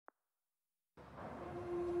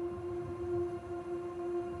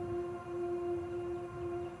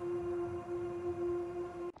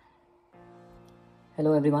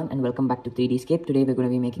Hello everyone and welcome back to 3Dscape. Today we're going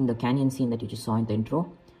to be making the canyon scene that you just saw in the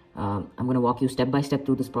intro. I'm going to walk you step by step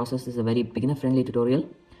through this process. This is a very beginner friendly tutorial.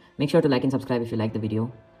 Make sure to like and subscribe if you like the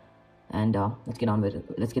video, and let's get on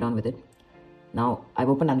with it. Now I've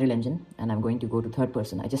opened Unreal Engine and I'm going to go to third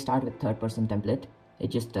person. I just start with third person template. It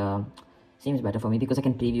just seems better for me because I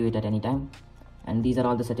can preview it at any time. And these are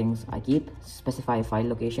all the settings I keep. Specify file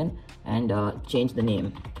location and change the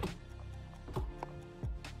name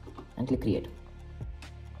and click create.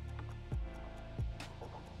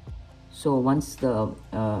 So once the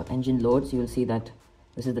engine loads, you will see that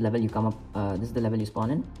this is the level you come up, this is the level you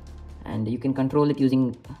spawn in, and you can control it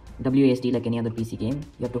using WASD like any other PC game.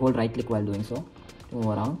 You have to hold right click while doing so to move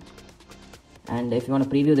around. And if you want to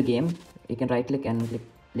preview the game, you can right click and click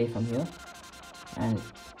play from here, and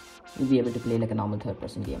you'll be able to play like a normal third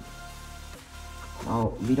person game.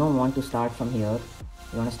 Now we don't want to start from here,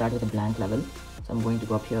 we want to start with a blank level. So I'm going to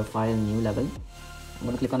go up here, file, new level. I'm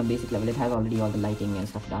going to click on a basic level. It has already all the lighting and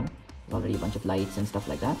stuff done. Already a bunch of lights and stuff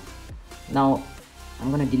like that. Now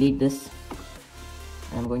I'm going to delete this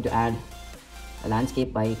and I'm going to add a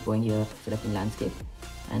landscape by going here, selecting landscape,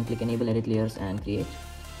 and click enable edit layers and create.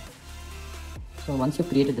 So once you've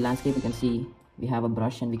created the landscape, you can see we have a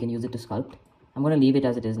brush and we can use it to sculpt. I'm going to leave it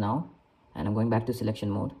as it is now, and I'm going back to selection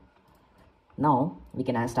mode. Now we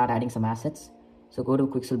can start adding some assets. So go to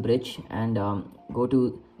Quixel Bridge and go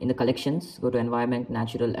to, in the collections, go to environment,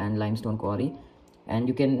 natural and limestone quarry. And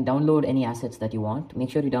you can download any assets that you want.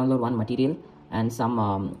 Make sure you download one material and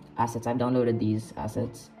some assets. I've downloaded these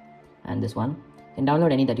assets and this one. You can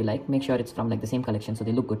download any that you like. Make sure it's from like the same collection so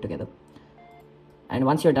they look good together. And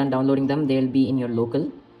once you're done downloading them, they'll be in your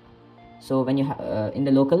local. So when you in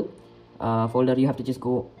the local folder, you have to just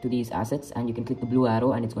go to these assets and you can click the blue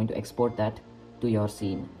arrow and it's going to export that to your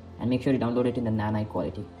scene. And make sure you download it in the nanite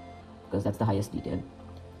quality because that's the highest detail.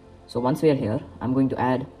 So once we are here, I'm going to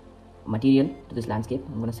add material to this landscape.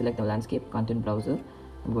 I'm going to select the landscape, content browser.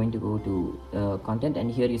 I'm going to go to content, and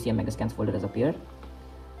here you see a Megascans folder has appeared,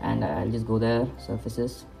 and I'll just go there,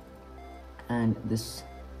 surfaces, and this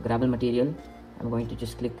gravel material. I'm going to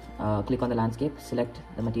just click on the landscape, select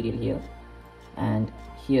the material here, and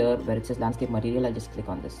here where it says landscape material, I'll just click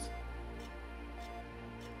on this.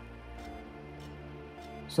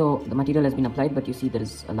 So the material has been applied, but you see there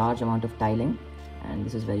is a large amount of tiling, and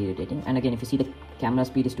this is very irritating. And again, if you see the camera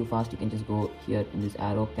speed is too fast, you can just go here in this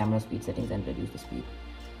arrow, camera speed settings, and reduce the speed.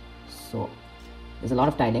 So there's a lot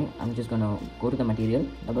of tiling. I'm just going to go to the material,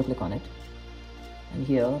 double click on it, and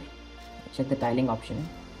here check the tiling option,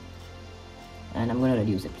 and I'm going to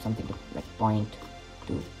reduce it something to like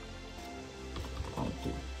 0.2.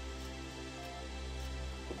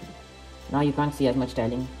 Now you can't see as much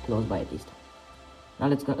tiling close by at least. Now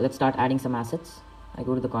let's start adding some assets. I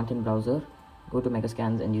go to the content browser, go to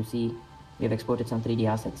Megascans, and you see we have exported some 3D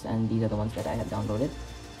assets, and these are the ones that I have downloaded.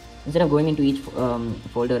 Instead of going into each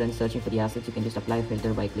folder and searching for the assets, you can just apply a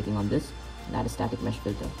filter by clicking on this and add a static mesh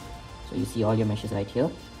filter. So you see all your meshes right here.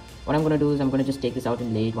 What I'm going to do is I'm going to just take this out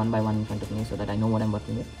and lay it one by one in front of me so that I know what I'm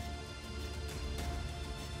working with.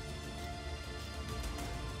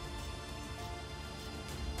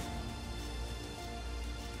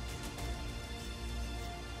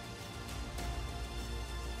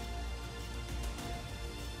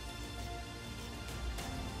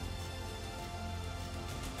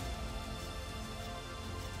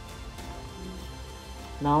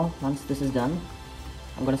 Now once this is done,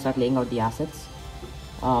 I'm going to start laying out the assets.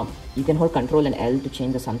 You can hold Ctrl and L to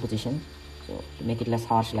change the sun position, so to make it less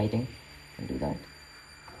harsh lighting, and do that.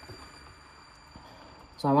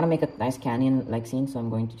 So I want to make a nice canyon like scene, so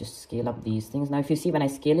I'm going to just scale up these things. Now if you see, when I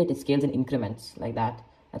scale it, it scales in increments like that.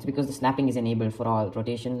 That's because the snapping is enabled for all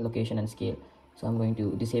rotation, location, and scale. So I'm going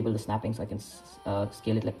to disable the snapping so I can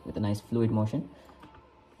scale it like with a nice fluid motion.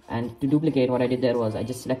 And to duplicate, what I did there was I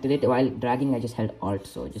just selected it while dragging. I just held Alt,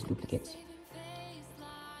 so it just duplicates.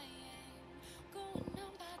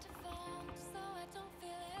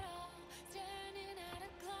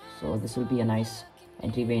 So this will be a nice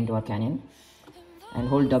entryway into our canyon. And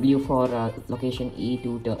hold W for location, E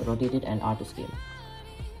to rotate it, and R to scale.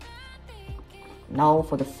 Now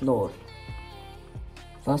for the floor.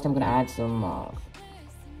 First I'm going to add some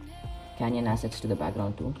canyon assets to the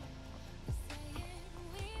background too.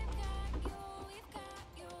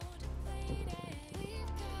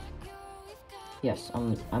 Yes,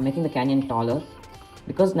 I'm making the canyon taller.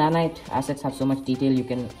 Because nanite assets have so much detail, you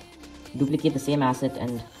can duplicate the same asset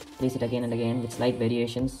and place it again and again with slight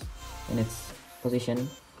variations in its position,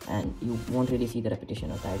 and you won't really see the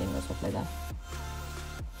repetition or tiling or stuff like that.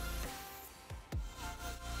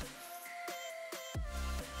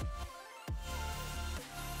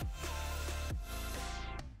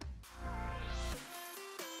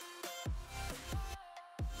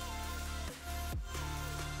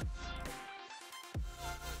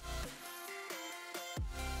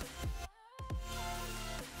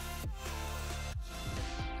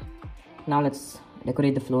 Now let's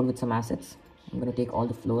decorate the floor with some assets. I'm going to take all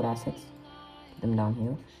the floor assets, put them down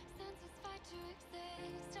here.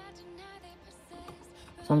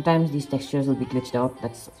 Sometimes these textures will be glitched out.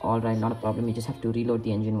 That's alright, not a problem. You just have to reload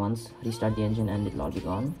the engine once, restart the engine, and it'll all be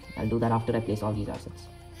gone. I'll do that after I place all these assets.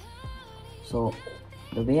 So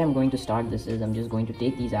the way I'm going to start this is I'm just going to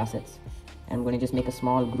take these assets and I'm going to just make a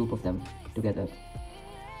small group of them together.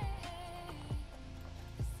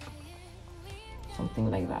 Something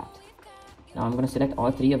like that. Now I'm going to select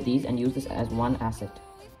all three of these and use this as one asset.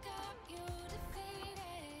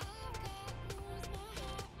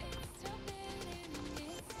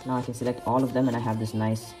 Now I can select all of them and I have this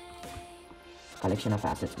nice collection of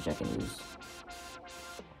assets which I can use.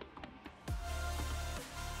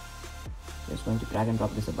 Just going to drag and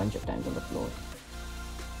drop this a bunch of times on the floor.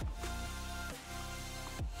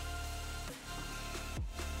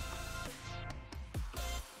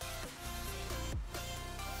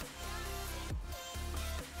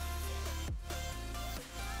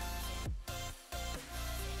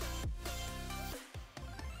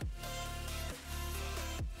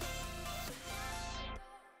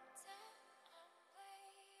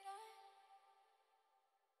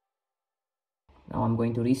 Now I'm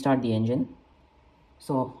going to restart the engine.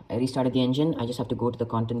 So I restarted the engine. I just have to go to the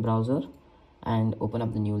content browser and open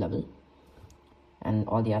up the new level. And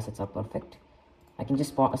all the assets are perfect. I can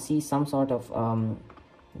just see some sort of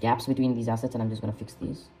gaps between these assets and I'm just going to fix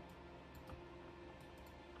these.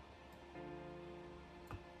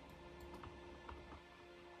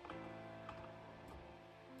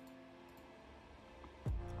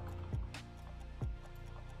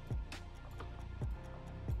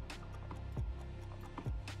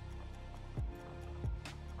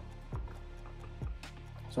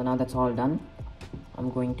 So now that's all done. I'm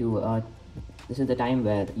going to, this is the time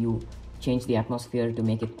where you change the atmosphere to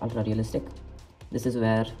make it ultra realistic. This is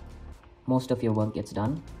where most of your work gets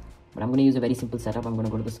done. But I'm going to use a very simple setup. I'm going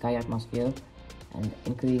to go to the sky atmosphere and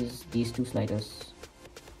increase these two sliders.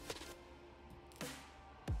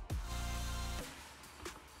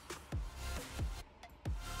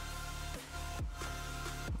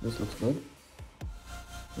 This looks good.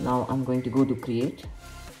 Now I'm going to go to create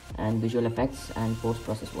and visual effects and post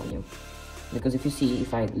process volume, because if you see,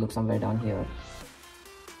 if I look somewhere down here,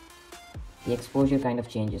 the exposure kind of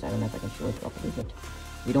changes. I don't know if I can show it properly, but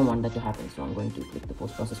we don't want that to happen. So I'm going to click the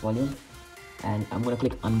post process volume and I'm going to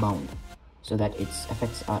click unbound so that its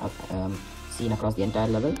effects are seen across the entire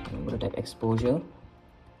level. I'm going to type exposure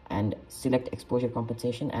and select exposure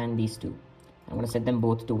compensation and these two. I'm going to set them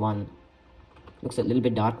both to 1. Looks a little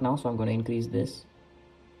bit dark now, so I'm going to increase this.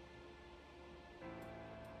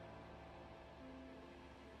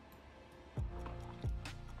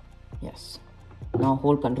 Yes. Now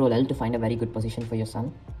hold Ctrl L to find a very good position for your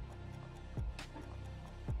sun.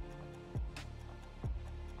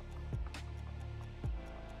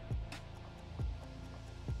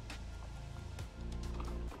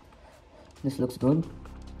 This looks good.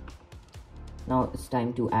 Now it's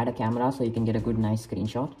time to add a camera so you can get a good nice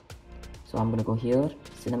screenshot. So I'm going to go here,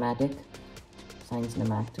 cinematic, assign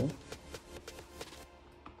cinematic,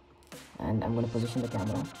 and I'm going to position the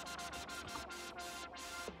camera.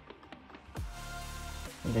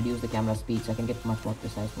 And reduce the camera speed so I can get much more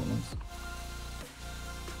precise movements.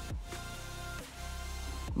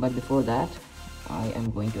 But before that, I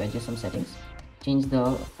am going to adjust some settings. Change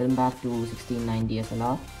the film back to 16:9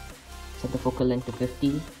 DSLR, set the focal length to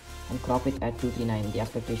 50 and crop it at 2:39, the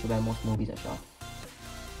aspect ratio where most movies are shot.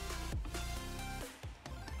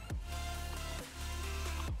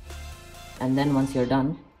 And then once you're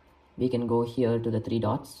done, we can go here to the 3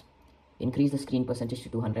 dots, increase the screen percentage to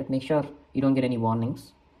 200, make sure you don't get any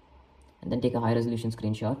warnings, and then take a high resolution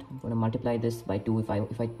screenshot. I'm going to multiply this by 2.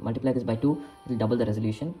 If I multiply this by 2, it will double the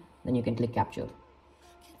resolution. Then you can click capture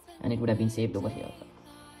and it would have been saved over here.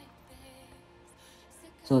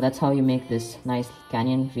 So that's how you make this nice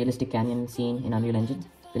canyon, realistic canyon scene in Unreal Engine.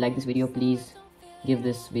 If you like this video, please give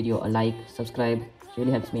this video a like, subscribe, it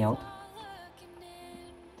really helps me out.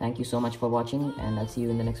 Thank you so much for watching and I'll see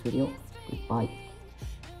you in the next video. Goodbye.